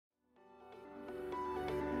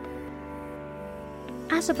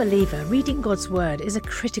As a believer, reading God's Word is a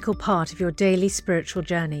critical part of your daily spiritual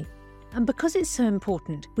journey. And because it's so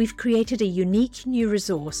important, we've created a unique new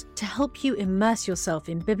resource to help you immerse yourself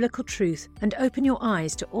in biblical truth and open your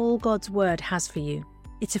eyes to all God's Word has for you.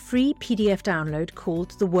 It's a free PDF download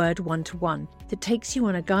called The Word 1-to-1 that takes you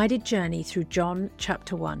on a guided journey through John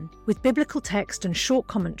chapter 1. With biblical text and short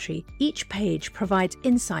commentary, each page provides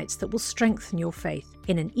insights that will strengthen your faith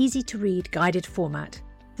in an easy-to-read guided format.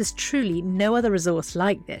 There's truly no other resource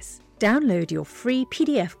like this. Download your free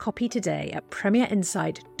PDF copy today at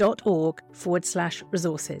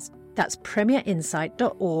premierinsight.org/resources. That's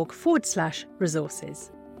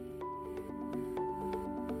premierinsight.org/resources.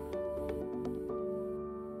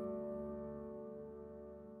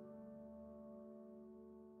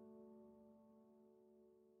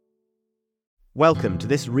 Welcome to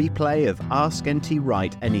this replay of Ask N.T.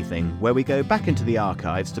 Wright Anything, where we go back into the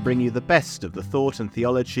archives to bring you the best of the thought and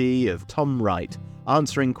theology of Tom Wright,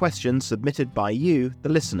 answering questions submitted by you, the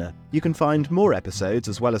listener. You can find more episodes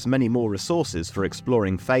as well as many more resources for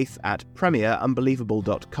exploring faith at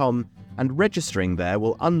premierunbelievable.com, and registering there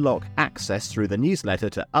will unlock access through the newsletter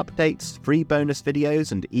to updates, free bonus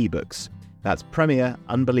videos and ebooks. That's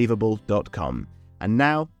premierunbelievable.com. And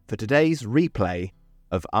now for today's replay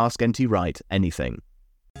of Ask N.T. Wright Anything.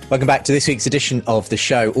 Welcome back to this week's edition of the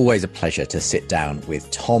show. Always a pleasure to sit down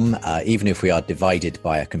with Tom, even if we are divided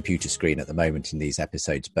by a computer screen at the moment in these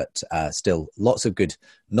episodes, but still lots of good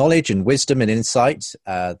knowledge and wisdom and insight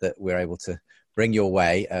that we're able to bring your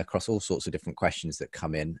way across all sorts of different questions that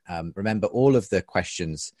come in. Remember, all of the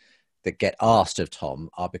questions that get asked of Tom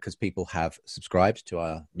are because people have subscribed to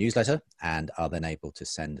our newsletter and are then able to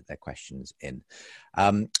send their questions in.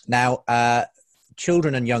 Now,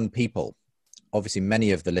 children and young people, obviously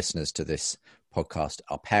many of the listeners to this podcast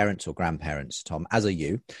are parents or grandparents, Tom, as are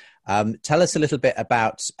you. Tell us a little bit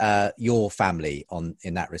about your family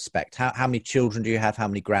in that respect. How many children do you have? How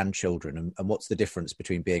many grandchildren? And what's the difference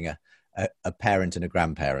between being a parent and a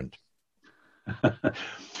grandparent? The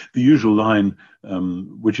usual line,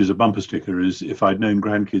 which is a bumper sticker, is if I'd known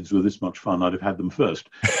grandkids were this much fun, I'd have had them first.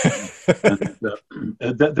 And,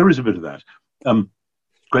 there is a bit of that.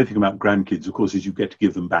 Great thing about grandkids, of course, is you get to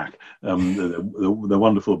give them back. They're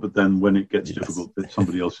wonderful, but then when it gets difficult, it's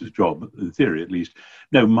somebody else's job, in theory at least.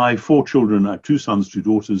 No, my 4 children, I have 2 sons, 2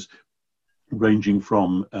 daughters, ranging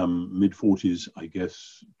from mid-40s, I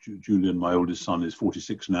guess. Julian, my oldest son, is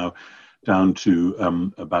 46 now, down to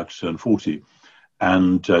about to turn 40.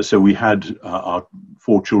 And so we had our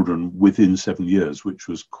 4 children within 7 years, which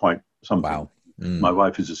was quite something. Wow. My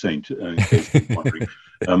wife is a saint, in case you're wondering.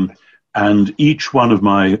 And each one of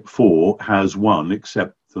my 4 has one,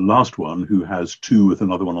 except the last one, who has 2 with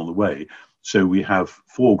another one on the way. So we have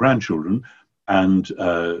 4 grandchildren and,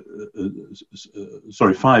 5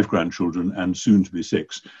 grandchildren and soon to be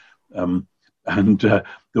 6. There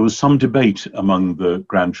was some debate among the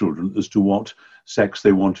grandchildren as to what sex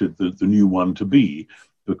they wanted the new one to be,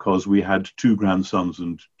 because we had 2 grandsons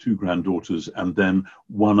and 2 granddaughters and then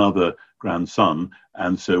one other grandson.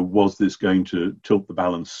 And so was this going to tilt the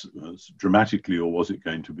balance dramatically, or was it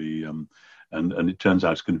going to be, and it turns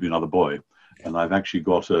out it's going to be another boy. And I've actually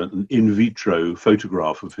got an in vitro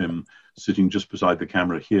photograph of him sitting just beside the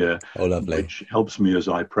camera here. Oh, lovely. Which helps me as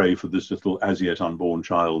I pray for this little as yet unborn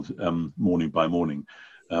child morning by morning.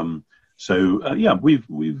 We've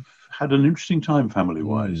had an interesting time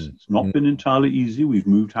family-wise. It's not been entirely easy. We've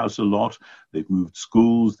moved house a lot. They've moved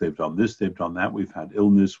schools. They've done this. They've done that. We've had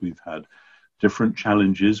illness. We've had different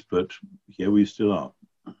challenges, but here we still are.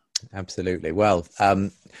 Absolutely. Well,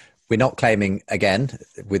 we're not claiming, again,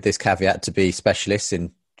 with this caveat, to be specialists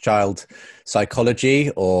in child psychology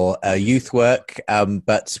or youth work,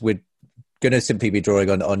 but we're going to simply be drawing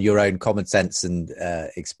on your own common sense and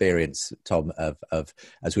experience, Tom, of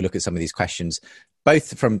as we look at some of these questions,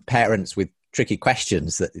 both from parents with tricky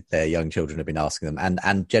questions that their young children have been asking them,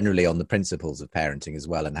 and generally on the principles of parenting as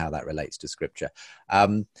well and how that relates to Scripture.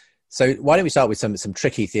 So why don't we start with some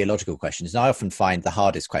tricky theological questions? And I often find the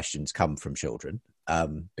hardest questions come from children,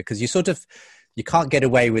 because you can't get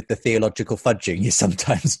away with the theological fudging you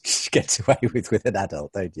sometimes get away with an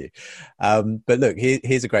adult, don't you? But look,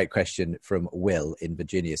 here's a great question from Will in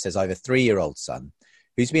Virginia. It says, I have a 3-year-old son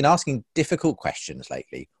who's been asking difficult questions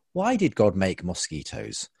lately. Why did God make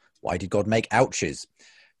mosquitoes? Why did God make ouches?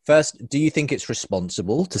 First, do you think it's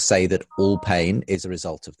responsible to say that all pain is a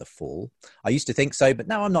result of the fall? I used to think so, but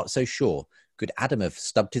now I'm not so sure. Could Adam have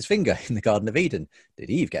stubbed his finger in the Garden of Eden? Did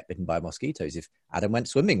Eve get bitten by mosquitoes? If Adam went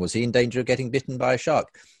swimming, was he in danger of getting bitten by a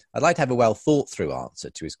shark? I'd like to have a well thought through answer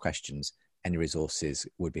to his questions. Any resources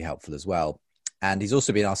would be helpful as well. And he's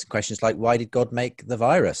also been asking questions like, why did God make the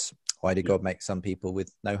virus? Why did God make some people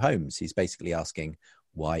with no homes? He's basically asking,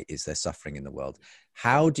 why is there suffering in the world?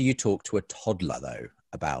 How do you talk to a toddler, though,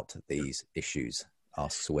 about these issues?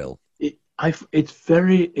 Asks Will. It's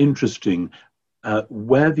very interesting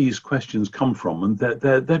where these questions come from, and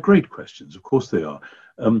they're great questions. Of course they are.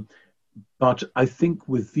 But I think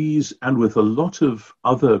with these and with a lot of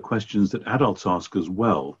other questions that adults ask as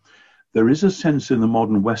well, there is a sense in the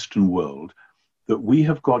modern Western world that we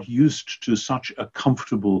have got used to such a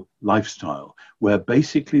comfortable lifestyle where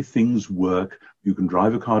basically things work. You can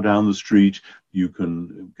drive a car down the street, you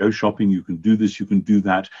can go shopping, you can do this, you can do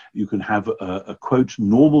that, you can have a quote,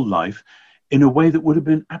 normal life in a way that would have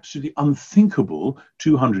been absolutely unthinkable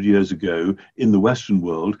 200 years ago in the Western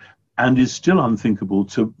world, and is still unthinkable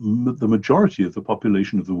to the majority of the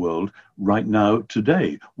population of the world right now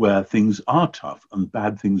today, where things are tough and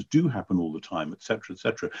bad things do happen all the time, etc.,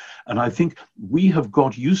 etc. And I think we have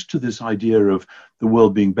got used to this idea of the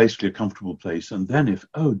world being basically a comfortable place. And then if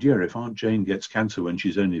Aunt Jane gets cancer when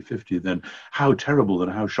she's only 50, then how terrible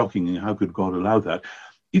and how shocking, and how could God allow that?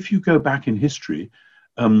 If you go back in history,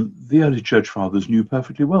 the early church fathers knew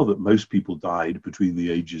perfectly well that most people died between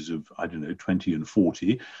the ages of, 20 and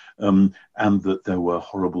 40, and that there were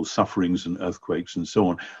horrible sufferings and earthquakes and so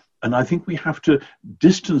on. And I think we have to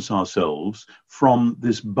distance ourselves from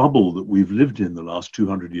this bubble that we've lived in the last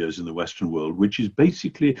 200 years in the Western world, which is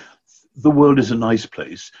basically the world is a nice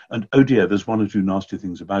place, and oh dear, there's one or two nasty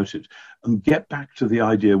things about it, and get back to the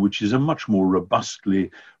idea, which is a much more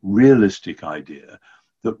robustly realistic idea,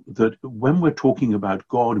 that when we're talking about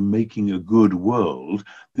God making a good world,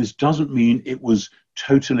 this doesn't mean it was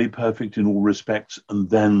totally perfect in all respects and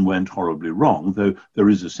then went horribly wrong, though there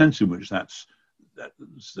is a sense in which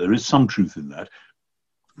there is some truth in that,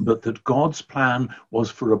 but that God's plan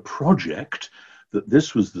was for a project, that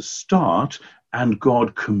this was the start, and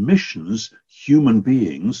God commissions human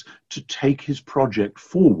beings to take his project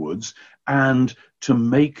forwards and to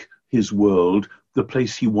make his world the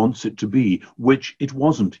place he wants it to be, which it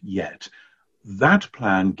wasn't yet. That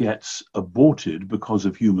plan gets aborted because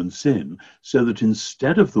of human sin, so that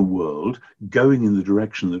instead of the world going in the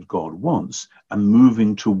direction that God wants and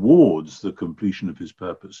moving towards the completion of his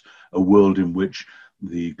purpose, a world in which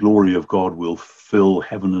the glory of God will fill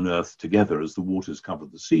heaven and earth together as the waters cover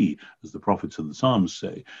the sea, as the prophets and the Psalms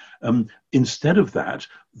say. Instead of that,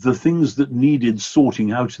 the things that needed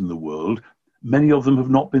sorting out in the world, many of them have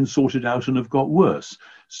not been sorted out and have got worse.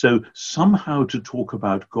 So somehow to talk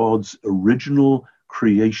about God's original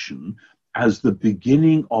creation as the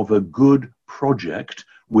beginning of a good project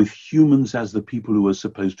with humans as the people who are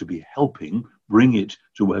supposed to be helping bring it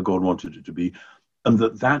to where God wanted it to be, and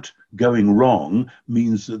that going wrong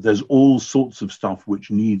means that there's all sorts of stuff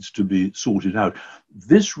which needs to be sorted out.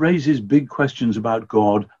 This raises big questions about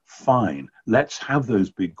God. Fine, let's have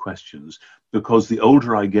those big questions, because the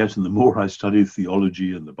older I get and the more I study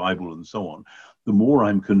theology and the Bible and so on, the more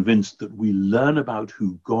I'm convinced that we learn about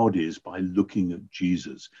who God is by looking at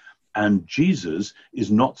Jesus. And Jesus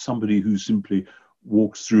is not somebody who simply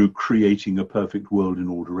walks through creating a perfect world in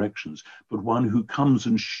all directions, but one who comes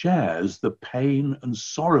and shares the pain and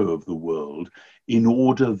sorrow of the world in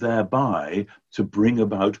order thereby to bring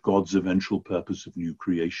about God's eventual purpose of new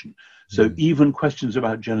creation. So even questions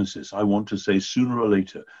about Genesis, I want to say sooner or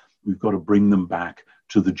later, we've got to bring them back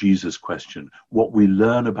to the Jesus question. What we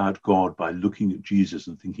learn about God by looking at Jesus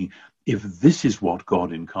and thinking, if this is what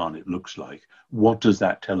God incarnate looks like, what does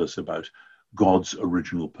that tell us about God's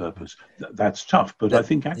original purpose? That's tough, but I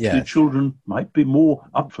think actually children might be more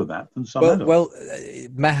up for that than some adults. Well,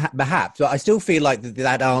 perhaps, but I still feel like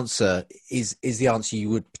that answer is the answer you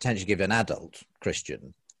would potentially give an adult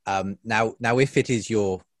Christian. Now, if it is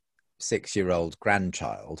your 6-year-old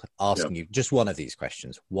grandchild asking you just one of these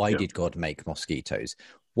questions, why did God make mosquitoes?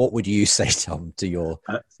 What would you say, Tom, to your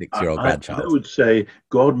 6-year-old grandchild? I would say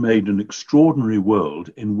God made an extraordinary world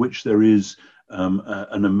in which there is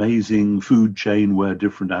an amazing food chain where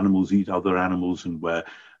different animals eat other animals and where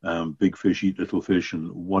big fish eat little fish and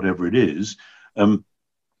whatever it is,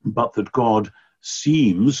 but that God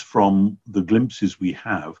seems, from the glimpses we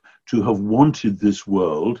have, to have wanted this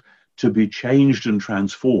world to be changed and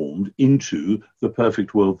transformed into the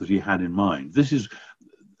perfect world that he had in mind. This is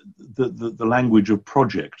the language of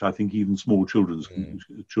project. I think even small children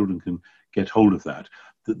can get hold of that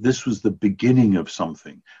this was the beginning of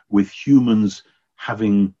something, with humans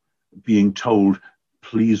being told,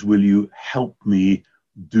 please will you help me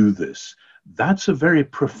do this? That's a very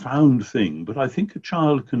profound thing, but I think a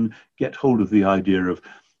child can get hold of the idea of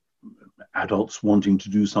adults wanting to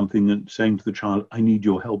do something and saying to the child, I need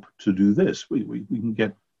your help to do this. We can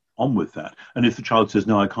get on with that. And if the child says,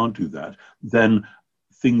 no, I can't do that, then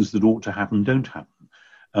things that ought to happen don't happen.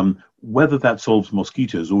 Whether that solves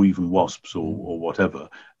mosquitoes or even wasps or whatever,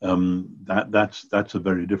 that's a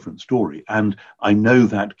very different story. And I know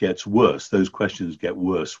that gets worse. Those questions get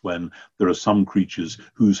worse when there are some creatures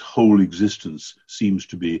whose whole existence seems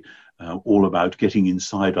to be all about getting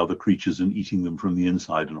inside other creatures and eating them from the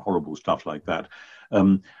inside and horrible stuff like that.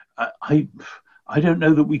 I don't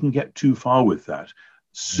know that we can get too far with that.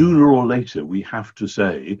 Sooner or later, we have to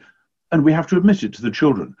say, and we have to admit it to the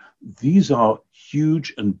children, these are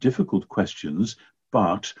huge and difficult questions,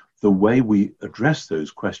 but the way we address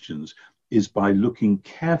those questions is by looking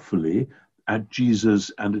carefully at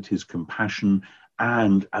Jesus and at his compassion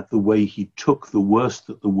and at the way he took the worst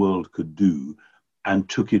that the world could do and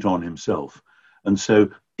took it on himself. And so,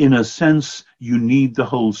 in a sense, you need the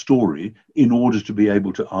whole story in order to be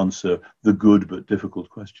able to answer the good but difficult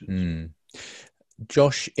questions.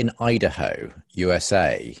 Josh in Idaho,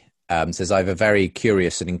 USA, says, I have a very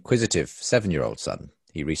curious and inquisitive 7-year-old son.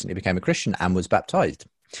 He recently became a Christian and was baptized.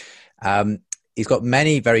 He's got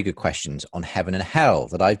many very good questions on heaven and hell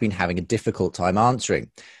that I've been having a difficult time answering.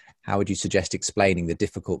 How would you suggest explaining the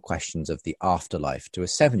difficult questions of the afterlife to a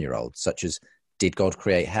 7-year-old, such as, did God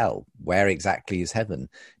create hell? Where exactly is heaven?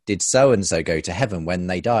 Did so-and-so go to heaven when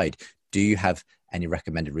they died? Do you have any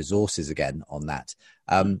recommended resources again on that?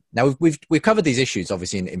 Now we've covered these issues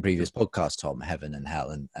obviously in previous podcasts, Tom, heaven and hell,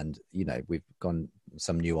 and you know, we've gone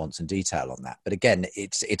some nuance and detail on that. But again,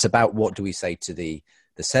 it's about what do we say to the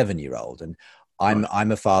 7-year-old? And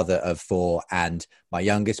I'm a father of 4, and my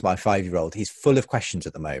youngest, my 5-year-old, he's full of questions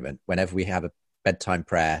at the moment. Whenever we have a bedtime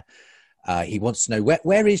prayer, he wants to know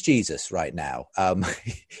where is Jesus right now.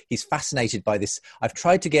 He's fascinated by this. I've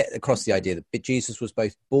tried to get across the idea that Jesus was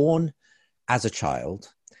both born as a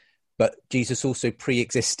child, but Jesus also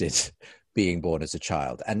pre-existed being born as a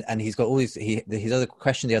child. And he's got all these, his other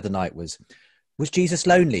question the other night was Jesus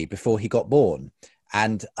lonely before he got born?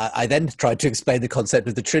 And I then tried to explain the concept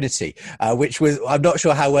of the Trinity, which was, I'm not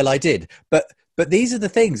sure how well I did, but these are the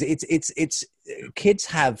things. It's kids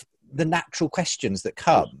have the natural questions that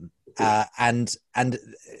come, and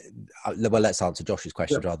well, let's answer Josh's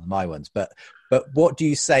questions rather than my ones. But what do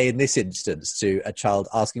you say in this instance to a child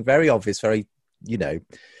asking very obvious, very, you know,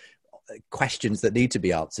 questions that need to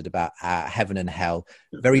be answered about heaven and hell,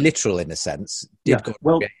 very literal in a sense? Did God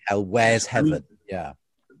create hell? Where's heaven?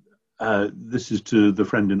 This is to the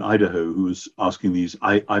friend in Idaho who was asking these.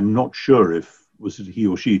 I'm not sure if was it he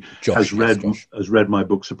or she Josh, has read my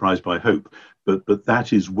book Surprised by Hope, but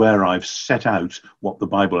that is where I've set out what the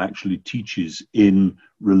Bible actually teaches in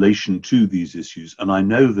relation to these issues. And I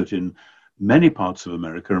know that in many parts of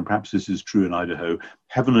America, and perhaps this is true in Idaho,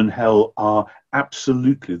 heaven and hell are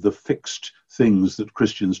absolutely the fixed things that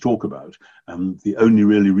Christians talk about. And the only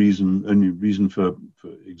reason for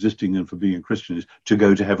existing and for being a Christian is to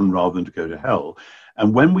go to heaven rather than to go to hell.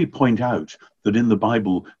 And when we point out that in the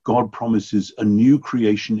Bible, God promises a new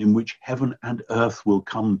creation in which heaven and earth will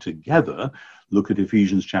come together, look at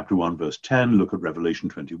Ephesians chapter 1, verse 10, look at Revelation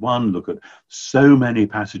 21, look at so many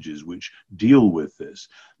passages which deal with this,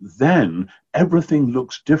 then everything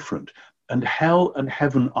looks different. And hell and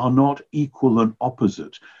heaven are not equal and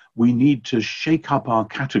opposite. We need to shake up our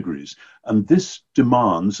categories. And this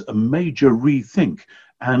demands a major rethink.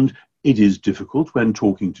 And it is difficult when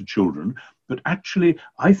talking to children. But actually,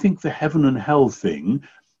 I think the heaven and hell thing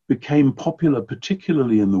became popular,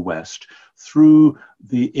 particularly in the West, through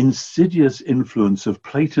the insidious influence of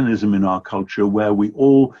Platonism in our culture, where we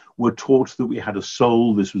all were taught that we had a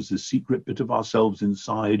soul. This was the secret bit of ourselves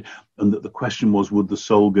inside, and that the question was, would the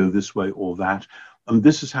soul go this way or that? And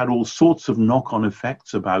this has had all sorts of knock-on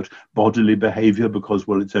effects about bodily behavior because,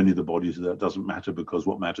 well, it's only the body, so that doesn't matter because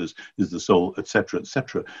what matters is the soul, etc.,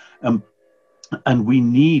 etc. And we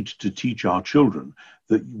need to teach our children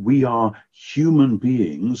that we are human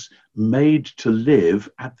beings made to live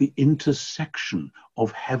at the intersection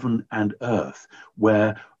of heaven and earth,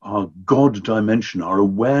 where our God dimension, our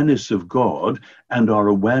awareness of God and our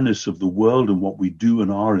awareness of the world and what we do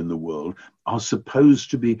and are in the world are supposed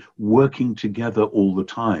to be working together all the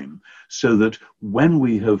time, so that when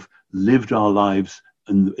we have lived our lives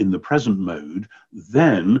in the present mode,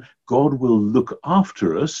 then God will look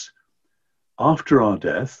after us after our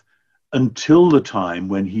death until the time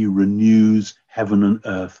when he renews heaven and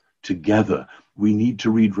earth together. We need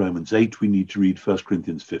to read Romans 8, we need to read 1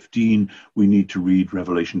 Corinthians 15, we need to read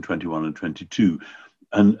Revelation 21 and 22.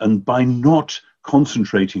 And by not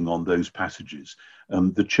concentrating on those passages,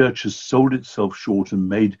 the church has sold itself short and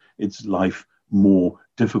made its life more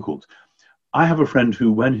difficult. I have a friend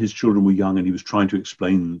who, when his children were young and he was trying to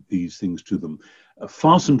explain these things to them,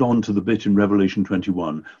 fastened on to the bit in Revelation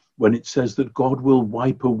 21 when it says that God will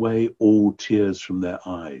wipe away all tears from their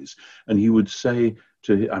eyes. And he would say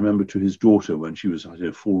I remember to his daughter when she was,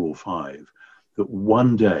 4 or 5, that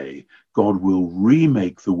one day God will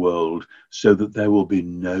remake the world so that there will be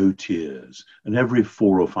no tears. And every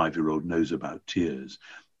 4 or 5-year-old knows about tears.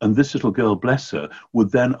 And this little girl, bless her,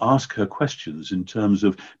 would then ask her questions in terms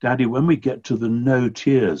of, Daddy, when we get to the no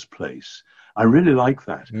tears place. I really like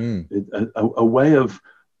that.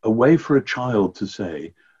 A way for a child to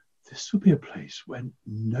say, this will be a place when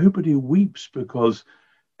nobody weeps because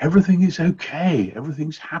everything is okay,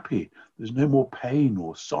 everything's happy. There's no more pain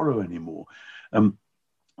or sorrow anymore.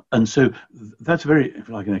 And so that's very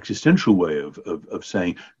like an existential way of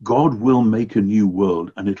saying God will make a new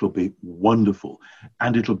world and it'll be wonderful.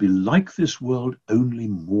 And it'll be like this world, only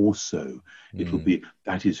more so. It'll be,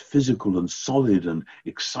 that is physical and solid and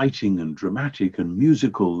exciting and dramatic and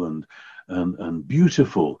musical and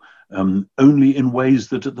beautiful, only in ways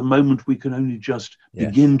that at the moment we can only just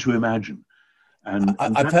begin to imagine. And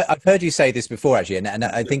I've heard you say this before, actually, and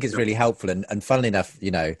I think it's really helpful. And funnily enough,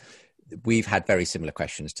 we've had very similar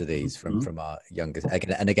questions to these from our youngest.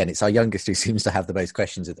 And again, it's our youngest who seems to have the most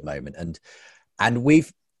questions at the moment. And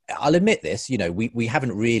I'll admit this, we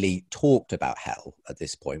haven't really talked about hell at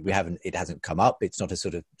this point. It hasn't come up. It's not a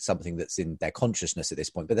sort of something that's in their consciousness at this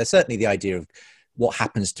point. But there's certainly the idea of what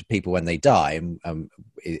happens to people when they die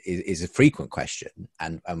is a frequent question.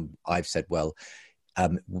 And I've said, well,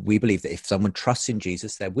 we believe that if someone trusts in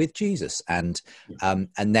Jesus, they're with Jesus, and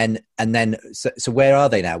then so where are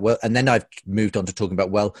they now? Well, and then I've moved on to talking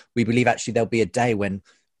about, well, we believe actually there'll be a day when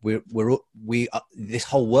this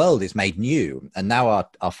whole world is made new. And now our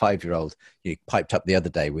 5-year-old piped up the other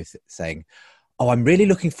day with saying, oh, I'm really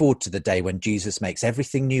looking forward to the day when Jesus makes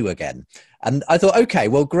everything new again. And I thought, okay,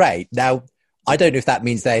 well, great. Now, I don't know if that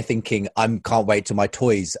means they're thinking, can't wait till my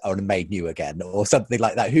toys are made new again or something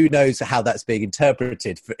like that. Who knows how that's being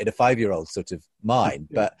interpreted in a 5-year-old sort of mind.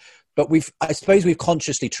 But I suppose we've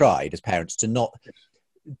consciously tried as parents to not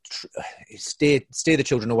steer the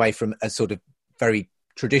children away from a sort of very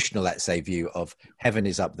traditional, let's say, view of heaven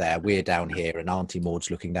is up there, we're down here, and Auntie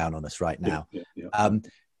Maud's looking down on us right now.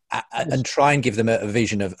 And try and give them a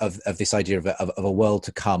vision of this idea of a world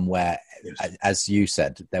to come where, as you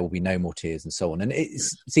said, there will be no more tears and so on. And it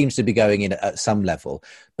seems to be going in at some level.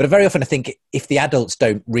 But very often I think if the adults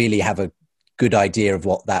don't really have a good idea of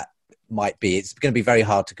what that might be, it's going to be very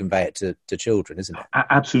hard to convey it to children, isn't it?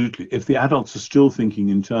 Absolutely. If the adults are still thinking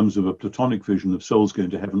in terms of a Platonic vision of souls going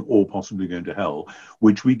to heaven or possibly going to hell,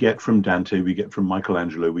 which we get from Dante, we get from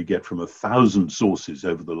Michelangelo, we get from 1,000 sources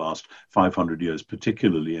over the last 500 years,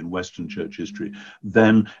 particularly in Western church history,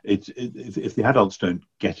 then if the adults don't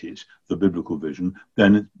get it, the biblical vision,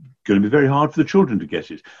 then it's going to be very hard for the children to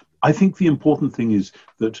get it. I think the important thing is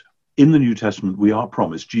that in the New Testament, we are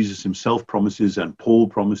promised, Jesus himself promises and Paul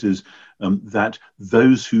promises that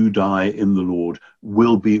those who die in the Lord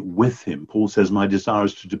will be with him. Paul says, my desire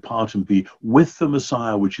is to depart and be with the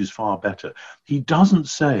Messiah, which is far better. He doesn't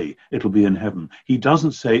say it'll be in heaven. He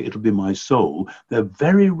doesn't say it'll be my soul. They're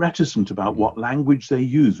very reticent about what language they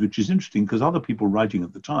use, which is interesting because other people writing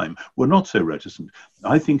at the time were not so reticent.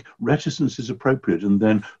 I think reticence is appropriate. And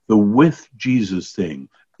then the with Jesus thing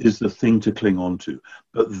is the thing to cling on to.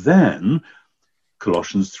 But then,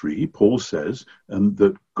 Colossians 3, Paul says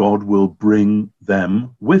that God will bring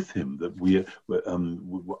them with him, that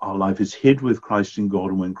our life is hid with Christ in God,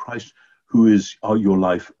 and when Christ, who is your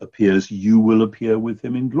life, appears, you will appear with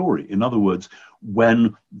him in glory. In other words,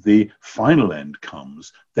 when the final end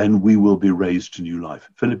comes, then we will be raised to new life.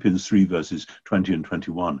 Philippians 3, verses 20 and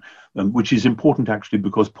 21, which is important actually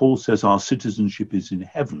because Paul says our citizenship is in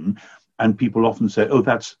heaven. And people often say, oh,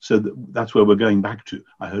 that's where we're going back to.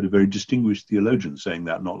 I heard a very distinguished theologian saying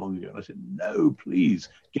that not long ago. And I said, no, please,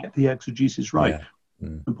 get the exegesis right. Yeah.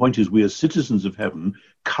 The point is we are citizens of heaven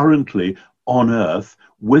currently on earth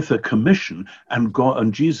with a commission, and God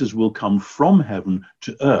and Jesus will come from heaven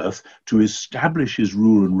to earth to establish his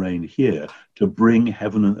rule and reign here, to bring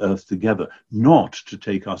heaven and earth together, not to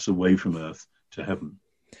take us away from earth to heaven.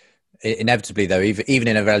 Inevitably, though, even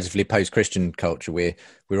in a relatively post-Christian culture, we're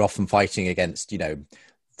often fighting against,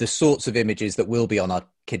 the sorts of images that will be on our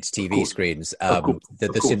kids' TV screens.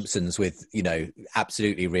 The Simpsons, with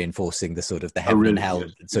absolutely reinforcing the sort of the heaven and hell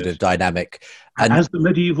sort of dynamic, and as the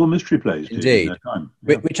medieval mystery plays, indeed, in their time.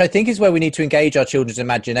 Yeah. Which I think is where we need to engage our children's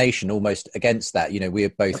imagination, almost against that. We are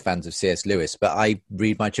both fans of C.S. Lewis, but I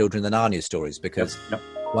read my children the Narnia stories because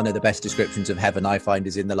one of the best descriptions of heaven I find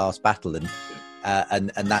is in The Last Battle, and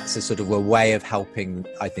that's a sort of a way of helping,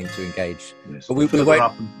 I think, to engage. Yes. But we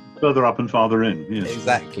further up and farther in. Yes.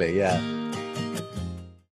 Exactly, yeah.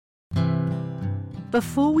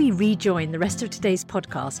 Before we rejoin the rest of today's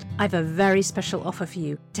podcast, I have a very special offer for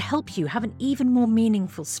you to help you have an even more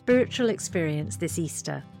meaningful spiritual experience this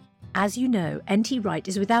Easter. As you know, N.T. Wright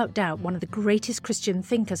is without doubt one of the greatest Christian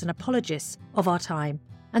thinkers and apologists of our time,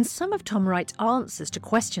 and some of Tom Wright's answers to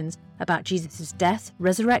questions about Jesus' death,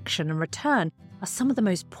 resurrection and return are some of the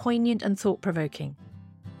most poignant and thought-provoking.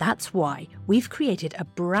 That's why we've created a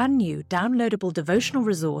brand new downloadable devotional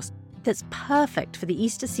resource that's perfect for the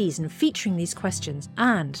Easter season, featuring these questions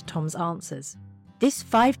and Tom's answers. This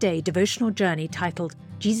 5-day devotional journey titled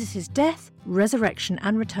Jesus' Death, Resurrection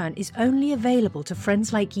and Return is only available to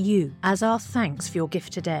friends like you as our thanks for your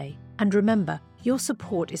gift today. And remember, your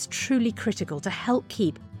support is truly critical to help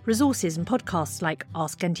keep resources and podcasts like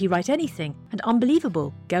Ask NT Wright Anything and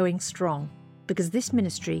Unbelievable going strong, because this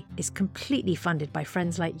ministry is completely funded by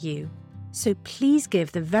friends like you. So please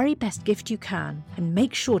give the very best gift you can and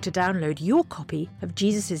make sure to download your copy of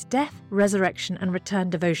Jesus' Death, Resurrection and Return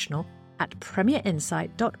devotional at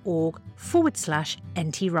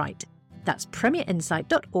premierinsight.org/NT Wright. That's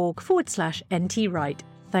premierinsight.org/NT Wright.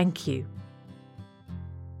 Thank you.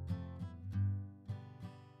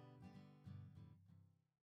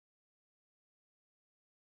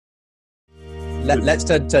 Let's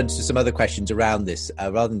turn to some other questions around this,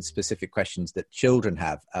 rather than specific questions that children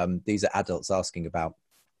have. These are adults asking about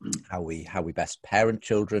how we best parent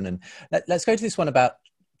children. And let's go to this one about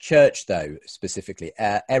church, though, specifically.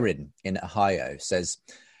 Erin in Ohio says,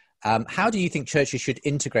 how do you think churches should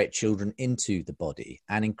integrate children into the body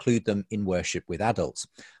and include them in worship with adults?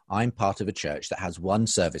 I'm part of a church that has one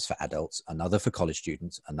service for adults, another for college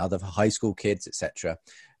students, another for high school kids, etc.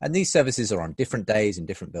 And these services are on different days in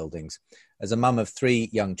different buildings. As a mum of 3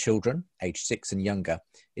 young children, aged 6 and younger,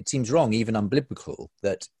 it seems wrong, even unbiblical,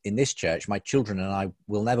 that in this church, my children and I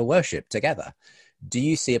will never worship together. Do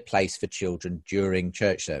you see a place for children during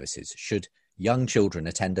church services? Should young children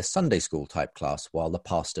attend a Sunday school type class while the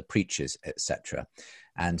pastor preaches, etc.?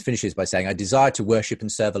 And finishes by saying, I desire to worship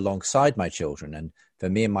and serve alongside my children and for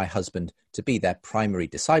me and my husband to be their primary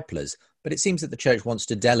disciplers. But it seems that the church wants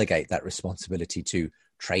to delegate that responsibility to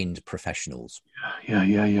trained professionals.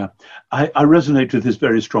 Yeah. I resonate with this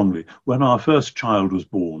very strongly. When our first child was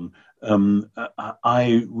born,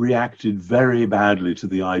 I reacted very badly to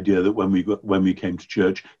the idea that when we came to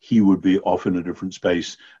church, he would be off in a different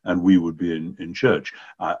space and we would be in church.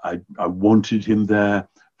 I wanted him there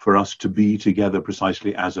for us to be together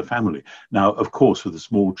precisely as a family. Now, of course, with a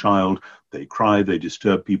small child, they cry, they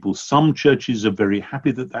disturb people. Some churches are very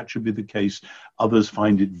happy that that should be the case. Others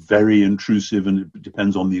find it very intrusive, and it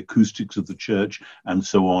depends on the acoustics of the church and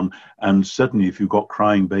so on. And certainly if you've got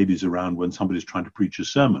crying babies around when somebody's trying to preach a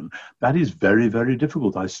sermon, that is very, very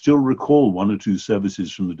difficult. I still recall 1 or 2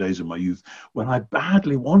 services from the days of my youth when I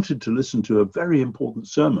badly wanted to listen to a very important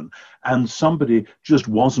sermon and somebody just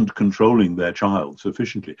wasn't controlling their child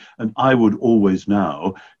sufficiently. And I would always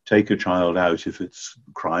now take a child out if it's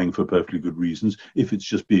crying for perfectly good reasons. If it's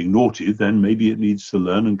just being naughty, then maybe it needs to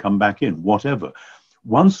learn and come back in, whatever.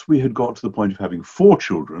 Once we had got to the point of having 4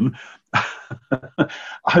 children,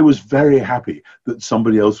 I was very happy that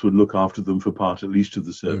somebody else would look after them for part, at least, of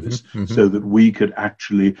the service, so that we could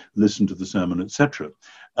actually listen to the sermon, etc.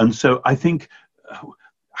 And so I think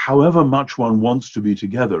however much one wants to be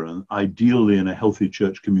together, and ideally in a healthy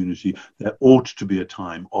church community, there ought to be a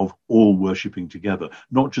time of all worshipping together,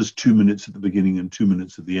 not just 2 minutes at the beginning and 2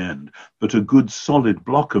 minutes at the end, but a good solid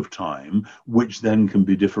block of time, which then can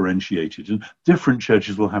be differentiated. And different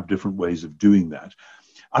churches will have different ways of doing that.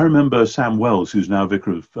 I remember Sam Wells, who's now vicar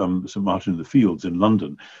of St. Martin in the Fields in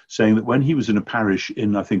London, saying that when he was in a parish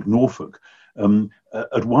in, I think, Norfolk,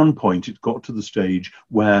 at one point it got to the stage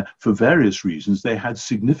where, for various reasons, they had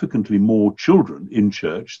significantly more children in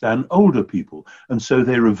church than older people. And so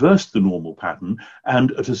they reversed the normal pattern.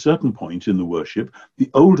 And at a certain point in the worship,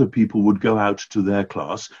 the older people would go out to their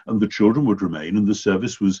class and the children would remain, and the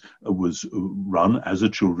service was run as a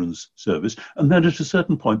children's service. And then at a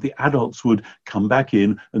certain point, the adults would come back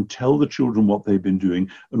in and tell the children what they'd been doing,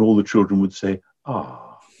 and all the children would say, "Ah."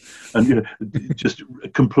 And just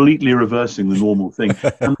completely reversing the normal thing.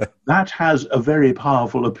 And that has a very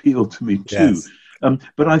powerful appeal to me too. Yes.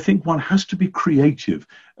 But I think one has to be creative.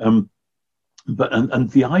 And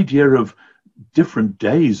the idea of different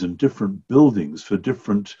days and different buildings for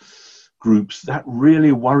different groups, that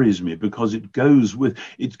really worries me, because it goes with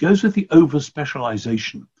the over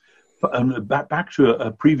specialization. Back to a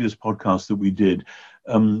previous podcast that we did.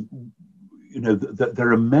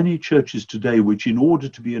 there are many churches today which, in order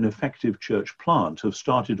to be an effective church plant, have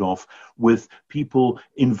started off with people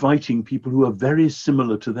inviting people who are very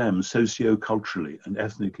similar to them socio-culturally and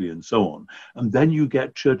ethnically and so on. And then you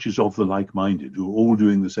get churches of the like-minded who are all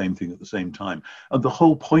doing the same thing at the same time. And the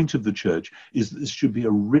whole point of the church is that this should be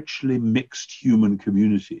a richly mixed human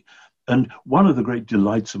community. And one of the great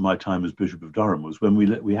delights of my time as Bishop of Durham was when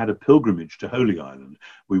we had a pilgrimage to Holy Island.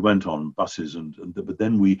 We went on buses, but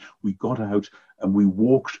then we got out and we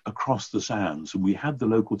walked across the sands, and we had the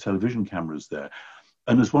local television cameras there.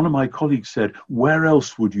 And as one of my colleagues said, where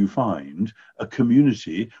else would you find a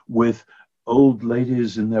community with old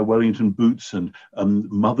ladies in their Wellington boots and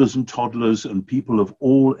mothers and toddlers and people of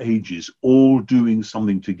all ages all doing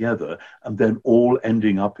something together and then all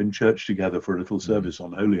ending up in church together for a little service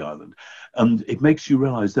on Holy Island? And it makes you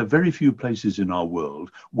realize there are very few places in our world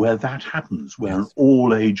where that happens, where an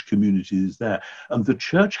all-age community is there. And the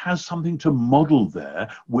church has something to model there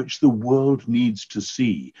which the world needs to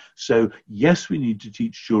see. So yes, we need to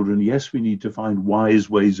teach children. Yes, we need to find wise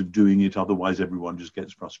ways of doing it. Otherwise, everyone just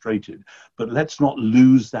gets frustrated. But let's not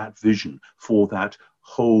lose that vision for that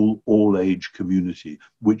whole all-age community,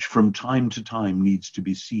 which from time to time needs to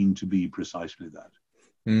be seen to be precisely that.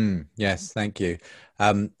 Yes, thank you.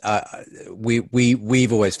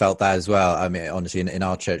 We've always felt that as well. I mean, honestly, in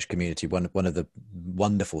our church community, one of the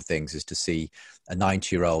wonderful things is to see a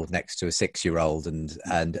 90-year-old next to a 6-year-old and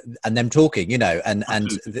them talking, and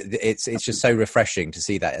it's just so refreshing to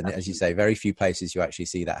see that. And as you say, very few places you actually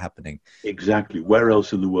see that happening. Exactly. Where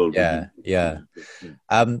else in the world? Yeah.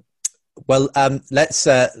 Well, let's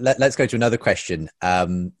go to another question.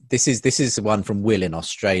 This is one from Will in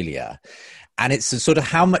Australia. And it's sort of,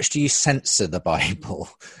 how much do you censor the Bible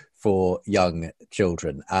for young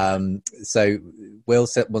children? So Will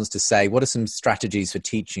wants to say, what are some strategies for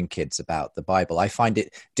teaching kids about the Bible? I find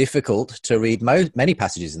it difficult to read many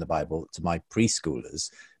passages in the Bible to my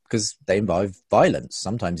preschoolers because they involve violence,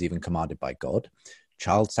 sometimes even commanded by God,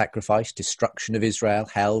 child sacrifice, destruction of Israel,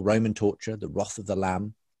 hell, Roman torture, the wrath of the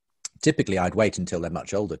Lamb. Typically, I'd wait until they're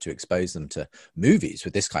much older to expose them to movies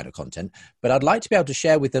with this kind of content, but I'd like to be able to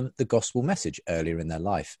share with them the gospel message earlier in their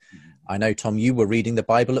life. I know, Tom, you were reading the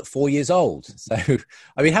Bible at 4 years old. So,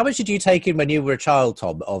 I mean, how much did you take in when you were a child,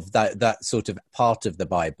 Tom, of that sort of part of the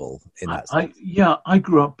Bible in that sense? I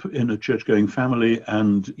grew up in a church-going family,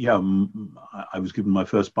 and I was given my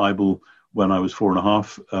first Bible when I was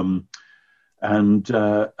 4.5,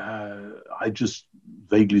 I just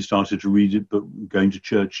vaguely started to read it, but going to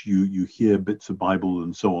church, you hear bits of Bible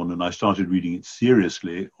and so on. And I started reading it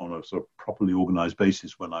seriously on a sort of properly organized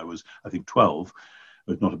basis when I was, I think, 12. It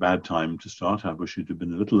was not a bad time to start. I wish it had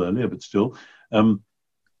been a little earlier, but still. And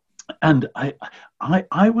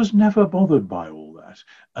I was never bothered by all that.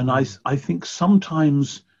 And I think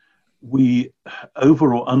sometimes we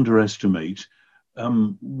over or underestimate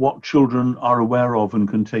what children are aware of and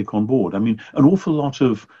can take on board. I mean, an awful lot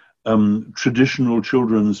of traditional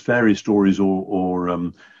children's fairy stories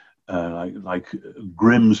or like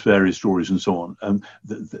Grimm's fairy stories and so on,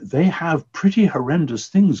 they have pretty horrendous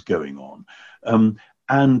things going on.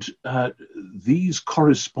 And these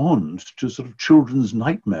correspond to sort of children's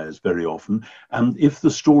nightmares very often. And if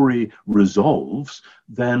the story resolves,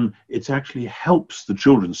 then it actually helps the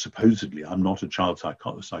children, supposedly, I'm not a child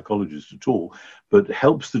psychologist at all, but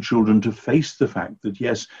helps the children to face the fact that,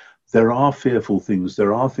 yes, there are fearful things,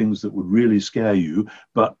 there are things that would really scare you,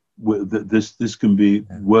 but this can be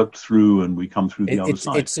worked through and we come through the other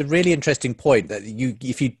side. It's a really interesting point that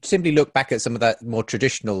if you simply look back at some of that more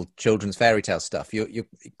traditional children's fairy tale stuff, you're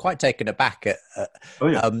quite taken aback at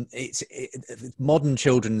modern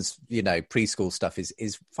children's preschool stuff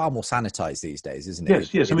is far more sanitized these days, isn't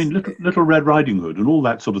it? Yes. I mean, Little Red Riding Hood and all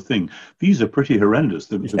that sort of thing. These are pretty horrendous.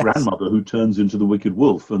 The grandmother who turns into the Wicked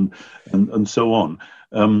Wolf and so on.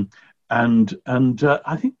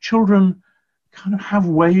 I think children kind of have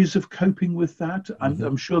ways of coping with that.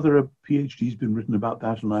 I'm sure there are PhDs been written about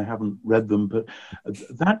that, and I haven't read them, but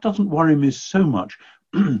that doesn't worry me so much.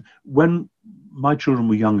 When my children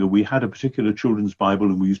were younger, we had a particular children's Bible,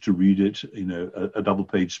 and we used to read it, a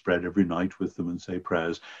double-page spread every night with them and say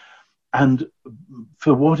prayers. And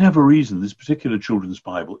for whatever reason, this particular children's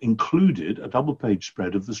Bible included a double-page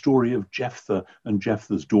spread of the story of Jephthah and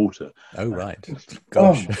Jephthah's daughter. Oh, right.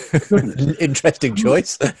 Gosh. Interesting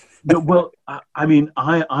choice. Well, I mean,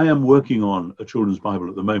 I am working on a children's Bible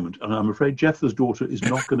at the moment, and I'm afraid Jephthah's daughter is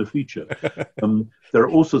not going to feature. There are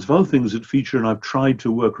all sorts of other things that feature, and I've tried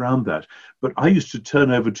to work around that. But I used to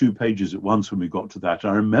turn over 2 pages at once when we got to that.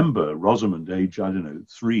 I remember Rosamond, age,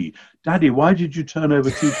 3. Daddy, why did you turn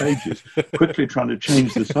over 2 pages? Quickly trying to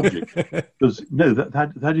change the subject. Because, no,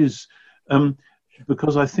 that is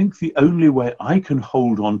because I think the only way I can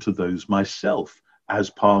hold on to those myself as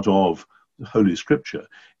part of the Holy Scripture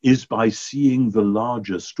is by seeing the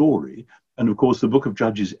larger story. And of course, the book of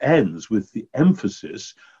Judges ends with the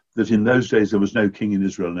emphasis that in those days there was no king in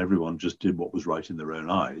Israel and everyone just did what was right in their own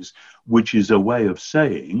eyes, which is a way of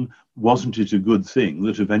saying, wasn't it a good thing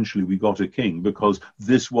that eventually we got a king, because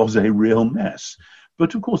this was a real mess.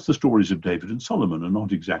 But of course, the stories of David and Solomon are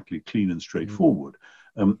not exactly clean and straightforward,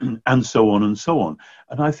 and so on and so on.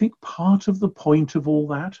 And I think part of the point of all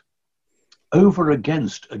that, over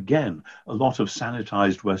against, again, a lot of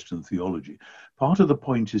sanitized Western theology, part of the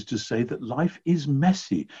point is to say that life is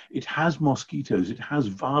messy. It has mosquitoes, it has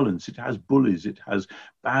violence, it has bullies, it has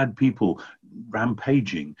bad people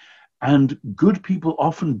rampaging. And good people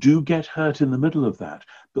often do get hurt in the middle of that.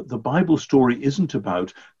 But the Bible story isn't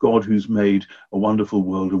about God who's made a wonderful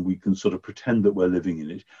world and we can sort of pretend that we're living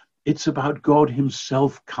in it. It's about God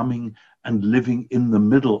himself coming and living in the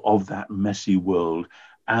middle of that messy world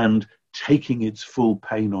and taking its full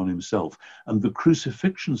pain on himself. And the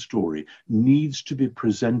crucifixion story needs to be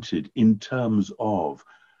presented in terms of,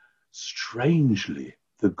 strangely,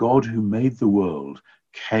 the God who made the world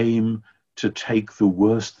came to take the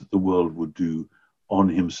worst that the world would do on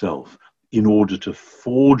himself in order to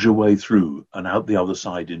forge a way through and out the other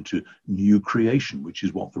side into new creation, which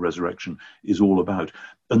is what the resurrection is all about.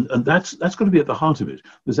 And that's got to be at the heart of it.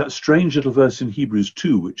 There's that strange little verse in Hebrews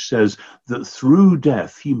 2, which says that through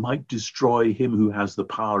death he might destroy him who has the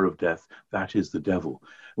power of death, that is the devil.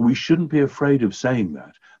 And we shouldn't be afraid of saying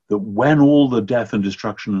that when all the death and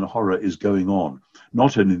destruction and horror is going on,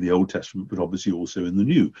 not only in the Old Testament, but obviously also in the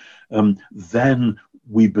New, then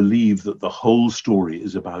we believe that the whole story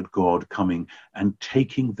is about God coming and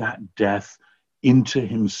taking that death into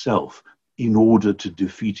himself in order to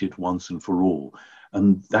defeat it once and for all.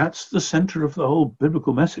 And that's the center of the whole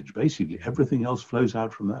biblical message, basically. Everything else flows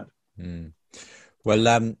out from that. Mm.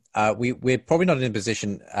 Well, we're probably not in a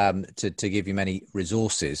position to give you many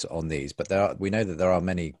resources on these, but we know that there are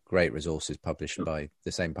many great resources published by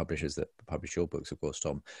the same publishers that publish your books, of course,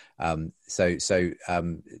 Tom.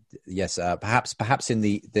 Yes, perhaps in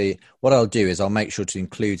the what I'll do is I'll make sure to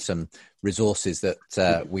include some resources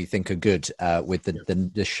that we think are good with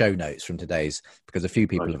the show notes from today's, because a few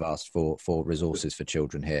people have asked for resources for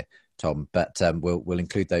children here, Tom, but we'll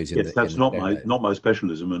include those in. Yes, that's not my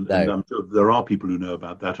specialism, and I'm sure there are people who know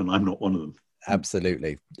about that, and I'm not one of them.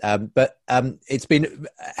 Absolutely, but it's been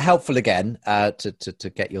helpful again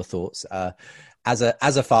to get your thoughts as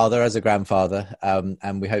a father, as a grandfather,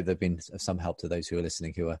 and we hope they've been of some help to those who are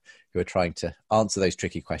listening, who are trying to answer those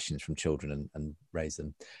tricky questions from children and raise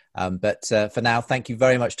them. But for now, thank you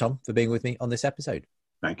very much, Tom, for being with me on this episode.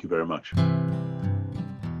 Thank you very much.